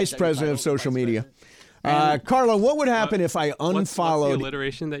media. Vice president of social media. Carlo, what would happen if I What's the unfollowed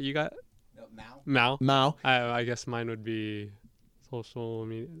alliteration that you got? Mao. Mao? I guess mine would be social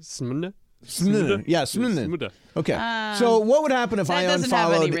media. Smunda? Smunda. Yeah, Smunda. Smunda. Okay. So what would happen if I that doesn't have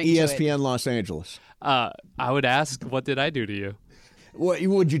any unfollowed ring to it. ESPN Los Angeles? I would ask, what did I do to you? What,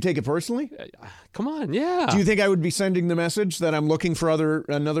 would you take it personally? Come on, yeah. Do you think I would be sending the message that I'm looking for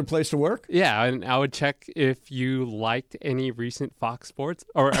another place to work? Yeah, and I would check if you liked any recent Fox Sports,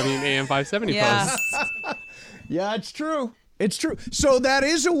 AM 570 Yeah. posts. Yeah, it's true. It's true. So that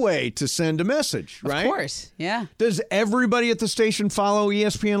is a way to send a message, right? Of course. Yeah. Does everybody at the station follow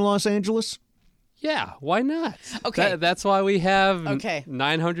ESPN Los Angeles? Yeah, why not? Okay. That's why we have Okay.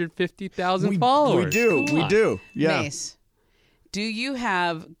 950,000 followers. We do. Come We on. do. Yeah. Mace, do you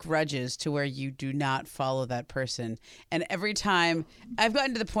have grudges to where you do not follow that person? And every time I've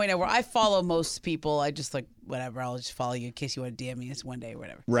gotten to the point where I follow most people, I just like, whatever, I'll just follow you in case you want to DM me this one day or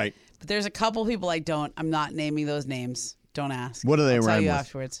whatever. Right. But there's a couple people I don't. I'm not naming those names. Don't ask. What do they I'll tell rhyme you with?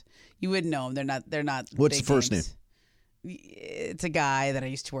 afterwards. You wouldn't know them. They're not. What's big the first names. It's a guy that I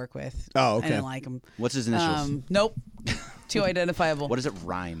used to work with. Oh, okay. I didn't like him. What's his initials? Nope. Too identifiable. What does it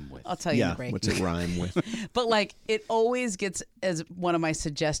rhyme with? I'll tell you in Yeah. the break. What's it rhyme with? But like it always gets as one of my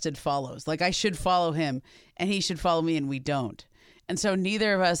suggested follows. Like I should follow him and he should follow me and we don't. And so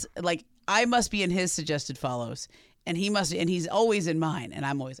neither of us, like I must be in his suggested follows and he's always in mine and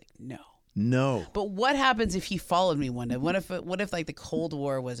I'm always like, no. No. But what happens if he followed me one day? What if like the Cold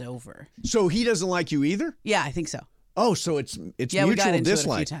War was over? So he doesn't like you either? Yeah, I think so. Oh, so it's Yeah, we got mutual into it a few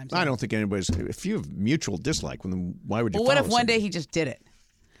dislike. times, I yeah. don't think anybody's. If you have mutual dislike, then why would you? Well, what if follow one day somebody? he just did it?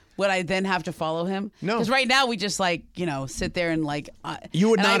 Would I then have to follow him? No. Because right now we just like, sit there and like.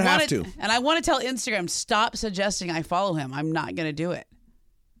 You would and not I have wanna- to. And I want to tell Instagram, stop suggesting I follow him. I'm not going to do it.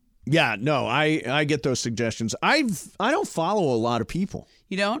 Yeah, no, I get those suggestions. I don't follow a lot of people.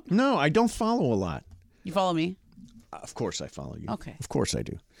 You don't? No, I don't follow a lot. You follow me? Of course I follow you. Okay. Of course I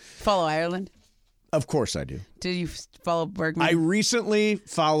do. Follow Ireland? Of course I do. Did you follow Bergman? I recently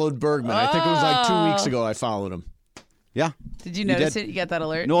folled Bergman. I think it was like 2 weeks ago I followed him. Yeah. Did you notice did. it? You got that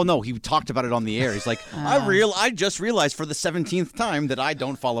alert? No, he talked about it on the air. He's like, I just realized for the 17th time that I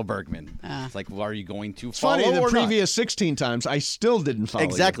don't follow Bergman. It's like, well, are you going to It's follow funny, the or previous 16 times I still didn't follow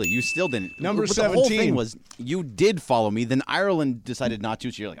Exactly. You still didn't. Number But the whole 17. thing was you did follow me. Then Ireland decided not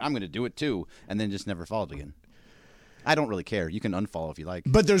to. So you're like, I'm going to do it too. And then just never followed again. I don't really care. You can unfollow if you like.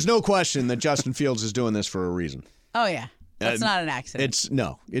 But there's no question that Justin Fields is doing this for a reason. Oh, yeah. That's not an accident.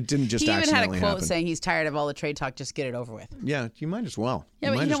 It didn't just he even had a accidentally quote happen. saying he's tired of all the trade talk. Just get it over with. Yeah, you might as well. Yeah,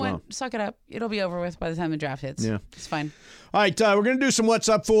 but might you know as well. what? Suck it up. It'll be over with by the time the draft hits. Yeah. It's fine. All right, we're going to do some What's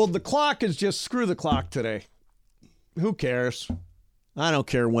Up, Fool. The clock is just screw the clock today. Who cares? I don't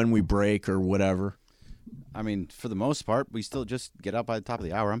care when we break or whatever. I mean, for the most part, we still just get up by the top of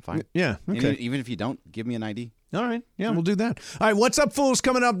the hour. I'm fine. Yeah, okay. Even if you don't, give me an ID. All right. Yeah, we'll do that. All right, What's Up, Fools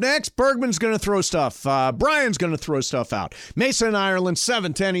coming up next. Bergman's going to throw stuff. Brian's going to throw stuff out. Mason and Ireland,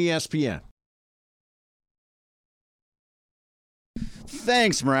 710 ESPN.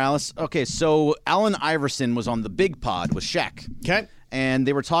 Thanks, Morales. Okay, so Allen Iverson was on the Big Pod with Shaq. Okay. And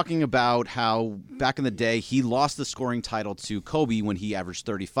they were talking about how back in the day he lost the scoring title to Kobe when he averaged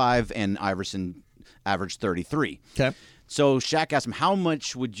 35 and Iverson averaged 33. Okay. So Shaq asked him, how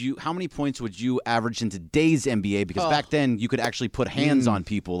many points would you average in today's NBA? Because back then you could actually put hands on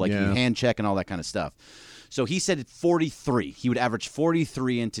people, like you hand check and all that kind of stuff. So he said 43. He would average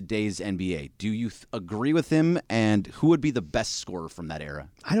 43 in today's NBA. Do you agree with him? And who would be the best scorer from that era?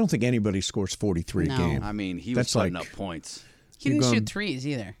 I don't think anybody scores 43 a game. I mean, he was putting up points. He didn't shoot threes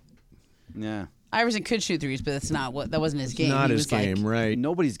either. Yeah. Iverson could shoot threes, but that wasn't his game. Not He his was game, like, right?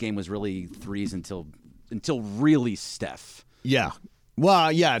 Nobody's game was really threes until really Steph. Yeah.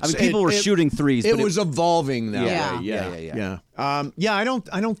 Well, yeah. I mean, people were shooting threes. It but was evolving that Yeah. way. Yeah. I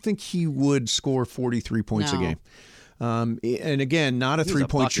don't think he would score 43 points a game. And again, not a He's a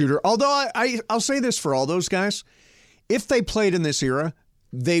three-point bucket. shooter. Although I'll say this for all those guys, if they played in this era,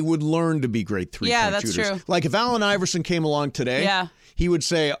 they would learn to be great three-point Yeah, that's shooters. true. Like if Allen Iverson came along today, Yeah. he would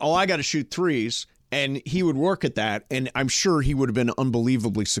say, "Oh, I got to shoot threes." And he would work at that, and I'm sure he would have been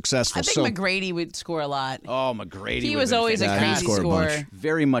unbelievably successful. I think McGrady would score a lot. Oh, McGrady. He would was have been always a fantastic. crazy scored a bunch. scorer.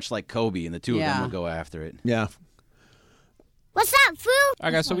 Very much like Kobe, and the two of Yeah. them would go after it. Yeah. What's up, Foo? All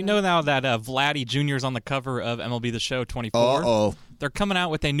right, guys, so we know now that Vladdy Jr. is on the cover of MLB The Show 24. Uh-oh. They're coming out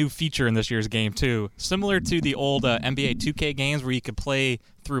with a new feature in this year's game, too. Similar to the old NBA 2K games where you could play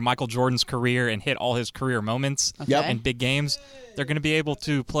through Michael Jordan's career and hit all his career moments Yep. in big games. They're going to be able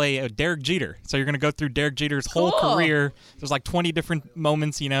to play Derek Jeter. So you're going to go through Derek Jeter's whole Cool. career. There's like 20 different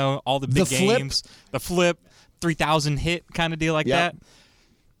moments, all the big The flip? games. The flip, 3,000 hit kind of deal like Yep. that.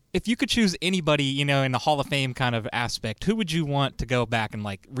 If you could choose anybody, in the Hall of Fame kind of aspect, who would you want to go back and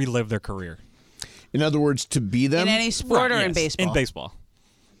relive their career? In other words, to be them. In any sport or in yes, baseball? In baseball.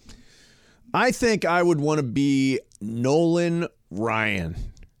 I think I would want to be Nolan Ryan.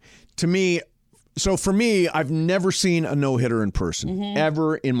 To me, so for me, I've never seen a no-hitter in person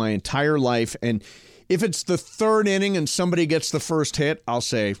ever in my entire life. And if it's the third inning and somebody gets the first hit, I'll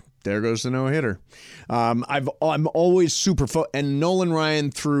say, there goes the no-hitter. I'm always super and Nolan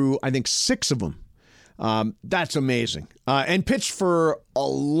Ryan threw, I think, 6 of them. That's amazing. And pitched for a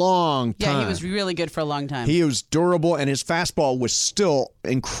long time. Yeah, he was really good for a long time. He was durable, and his fastball was still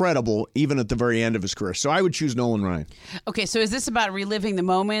incredible, even at the very end of his career. So I would choose Nolan Ryan. Okay, so is this about reliving the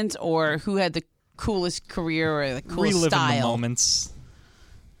moment or who had the coolest career or the coolest Reliving style? the moments.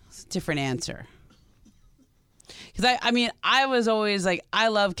 It's a different answer. Because I was always like, I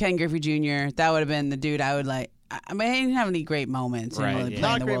love Ken Griffey Jr. That would have been the dude I would like. I mean, he didn't have any great moments. He didn't really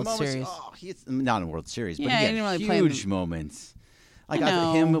play in the World Series. Oh, not in the World Series, but Yeah, he he had didn't really play in huge the- moments. Like I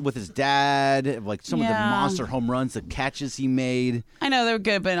know. him with his dad, like some of the Yeah. monster home runs, the catches he made. I know they were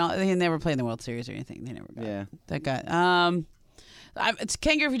good, but he never played in the World Series or anything. They never got that got. It's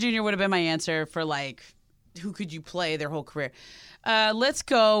Ken Griffey Jr. would have been my answer for who could you play their whole career. Let's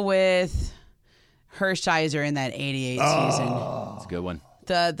go with Hershiser in that '88 season. It's a good one.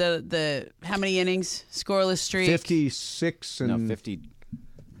 The how many innings scoreless streak? 56 and 50.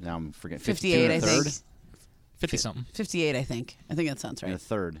 Now I'm forgetting. 58, I think. 50-something. 58, I think. I think that sounds And a right.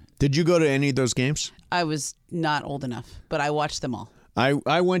 third. Did you go to any of those games? I was not old enough, but I watched them all.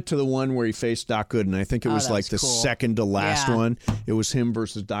 I went to the one where he faced Doc Gooden. I think it was that like was the cool. second to last Yeah. one. It was him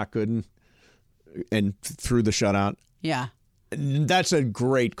versus Doc Gooden and threw the shutout. Yeah. That's a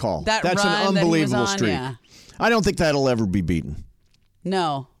great call. That That's run an that he was unbelievable on, streak. yeah. I don't think that'll ever be beaten.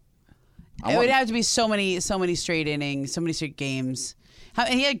 No. It would have to be so many straight innings, so many straight games.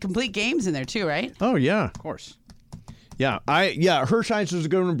 And he had complete games in there too, right? Oh yeah, Of course. yeah. Hershiser's a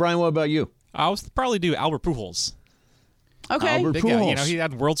good one. Brian, what about you? I would probably do Albert Pujols. Okay. Albert Big guy. Pujols. He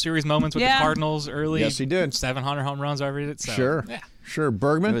had World Series moments with Yeah. the Cardinals early. Yes, he did. 700 home runs over it. So, Sure, yeah. sure. It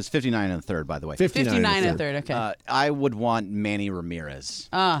Bergman, was 59 and a third, by the way. 59 59 and and third. Okay. I would want Manny Ramirez.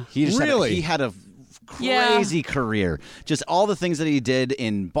 He Really? He had a crazy career. Just all the things that he did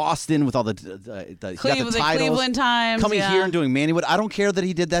in Boston with all the he got the Cleveland, the titles. Cleveland Times. Coming yeah. here and doing Mannywood. I don't care that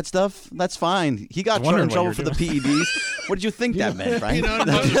he did that stuff. That's fine. He got in wondering trouble what for you're the PEDs. What did you think that meant, right?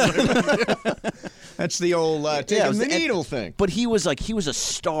 that's the old taking it was the the- needle thing. But he was a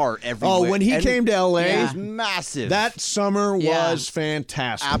star everywhere. Oh, when he And came to LA, he was massive. that summer Yeah. was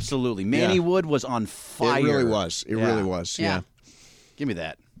fantastic. Absolutely. Manny Wood was on fire. It really was. It Yeah. really was. Yeah. Yeah. Give me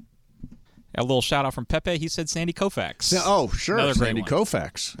that. A little shout out from Pepe. He said Sandy Koufax. Oh, sure. Another great Sandy one.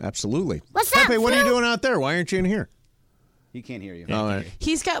 Koufax. Absolutely. What's Pepe, up, what are you Phil? doing out there? Why aren't you in here? He can't hear you. All right.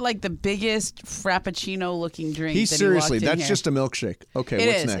 He's got like the biggest frappuccino looking drink. He's that seriously, he walked in that's here. just a milkshake. Okay, It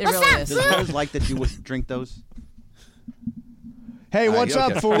what's is. next? It really is. Does Rose like that you would drink those? Hey, what's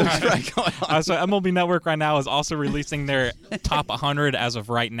okay. up, fools? Right, go on. So MLB Network right now is also releasing their top 100 as of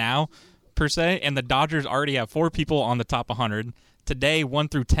right now, per se, and the Dodgers already have 4 people on the top 100. Today, 1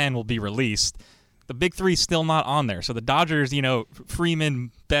 through 10 will be released. The big 3 still not on there. So the Dodgers,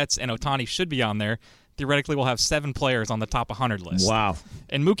 Freeman, Betts, and Ohtani should be on there. Theoretically, we'll have 7 players on the top 100 list. Wow.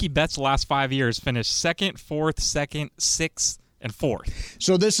 And Mookie Betts, the last 5 years, finished 2nd, 4th, 2nd, 6th, and 4th.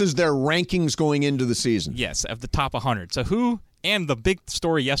 So this is their rankings going into the season. Yes, of the top 100. So who? And the big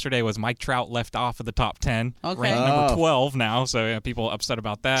story yesterday was Mike Trout left off of the top 10, Okay. ranked number 12 now. So people upset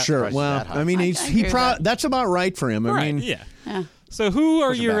about that. Sure. Price is Well, that high. I mean, I he's agree with that. that's about right for him. I Right, mean, yeah. Yeah. So who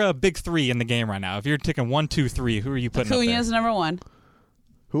are Push it your back. big 3 in the game right now? If you're taking 1, 2, 3, who are you putting up Acuna's there? number 1.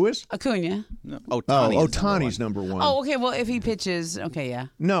 Who is? Acuna. No, Ohtani's number one. Oh, okay. Well, if he pitches, okay, yeah.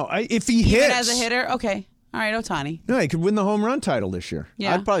 No, if he Even hits. as a hitter, okay. All right, Ohtani. No, he could win the home run title this year.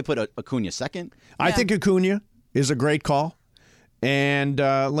 Yeah. I'd probably put Acuna second. I think Acuna is a great call. And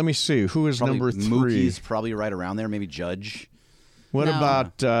let me see. Who is Probably number 3? Mookie's probably right around there. Maybe Judge. What No.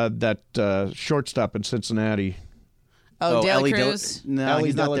 about that shortstop in Cincinnati? Oh, De La Ellie Cruz. No, Ellie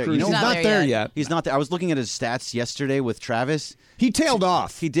he's De not La there. Cruz. You know, He's not there yet. He's not there. I was looking at his stats yesterday with Travis. He tailed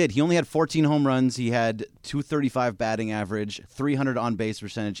off. He did. He only had 14 home runs. He had 235 batting average, 300 on base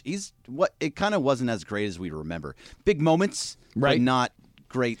percentage. It kind of wasn't as great as we remember. Big moments, Right. but not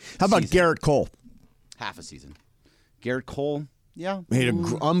great. How about season. Garrett Cole? Half a season. Garrett Cole, yeah. He had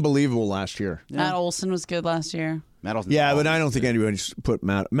unbelievable last year. Matt Olson was good last year. Matt Olson's Yeah, but always I don't think good. anybody's put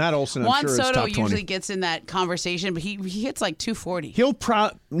Matt Olson. I'm Juan sure is Soto top 20. usually gets in that conversation, but he hits like 240.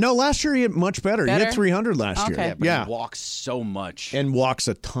 No, last year he hit much better. He Better? hit 300 last Okay. year. But he walks so much. And walks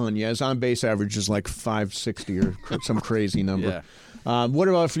a ton. Yeah, his on-base average is like 560 or some crazy number. What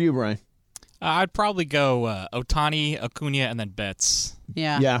about for you, Brian? I'd probably go Ohtani, Acuna, and then Betts.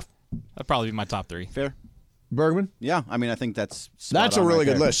 Yeah. Yeah. That'd probably be my top 3. Fair. Bergman? Yeah, I mean, I think that's spot That's a on really right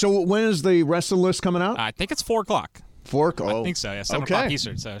good there. list. So when is the rest of the list coming out? I think it's 4 o'clock. 4 o'clock? I think so, yeah. 7 Okay. o'clock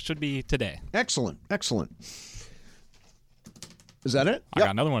Eastern, so it should be today. Excellent. Is that it? I got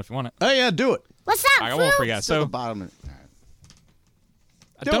another one if you want it. Oh, yeah, do it. What's up, I got one for you guys. Still So, the bottom.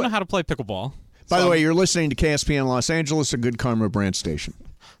 I don't know how to play pickleball. By the way, you're listening to KSPN Los Angeles, a Good Karma brand station.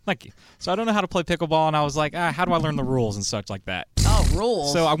 Thank you. So I don't know how to play pickleball, and I was like, how do I learn the rules and such like that? Oh,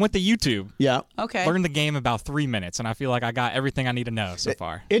 rules. So I went to YouTube. Yeah. Okay. Learned the game in about 3 minutes, and I feel like I got everything I need to know so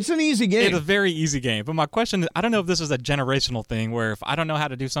far. It's an easy game. It's a very easy game. But my question is, I don't know if this is a generational thing where if I don't know how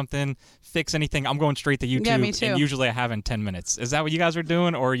to do something, fix anything, I'm going straight to YouTube. Yeah, me too. And usually I have in 10 minutes. Is that what you guys are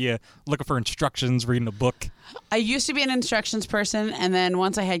doing, or are you looking for instructions, reading a book? I used to be an instructions person, and then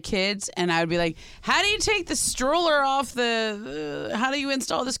once I had kids, and I would be like, how do you take the stroller off how do you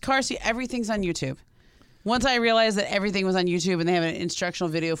install this car seat? Everything's on YouTube. Once I realized that everything was on YouTube and they have an instructional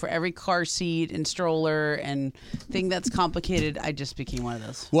video for every car seat and stroller and thing that's complicated, I just became one of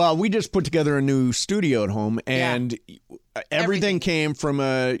those. Well, we just put together a new studio at home, and everything came from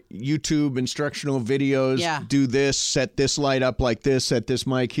YouTube instructional videos. Yeah. Do this, set this light up like this, set this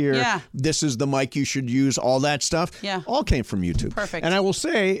mic here. Yeah. This is the mic you should use, all that stuff. Yeah. All came from YouTube. Perfect. And I will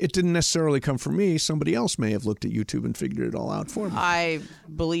say, it didn't necessarily come from me. Somebody else may have looked at YouTube and figured it all out for me. I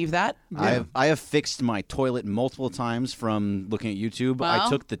believe that. I have fixed my toilet multiple times from looking at YouTube. Wow. I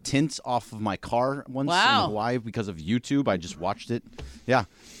took the tints off of my car once Wow. in Hawaii because of YouTube. I just watched it. Yeah.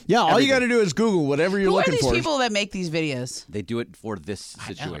 Yeah, all you Everything. got to do is Google whatever you're Who are looking these for. people that make these videos? They do it for this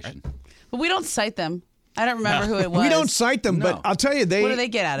situation. But we don't cite them. I don't remember who it was. We don't cite them, but I'll tell you, What do they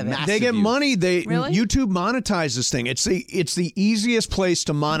get out of it? They get money. Really? YouTube monetizes this thing. It's the easiest place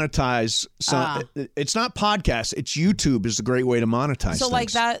to monetize. It's not podcasts. It's YouTube is a great way to monetize. So like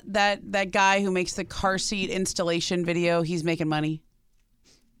things. that guy who makes the car seat installation video, he's making money.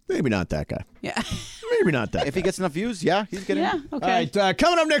 Maybe not that guy. Yeah. Maybe not that. If he gets enough views, yeah, he's getting. Yeah. Okay. All right,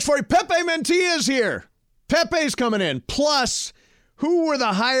 coming up next for you, Pepe Mantilla is here. Pepe's coming in. Plus, who were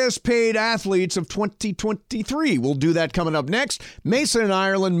the highest paid athletes of 2023? We'll do that coming up next. Mason in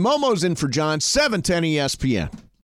Ireland, Momo's in for John, 710 ESPN.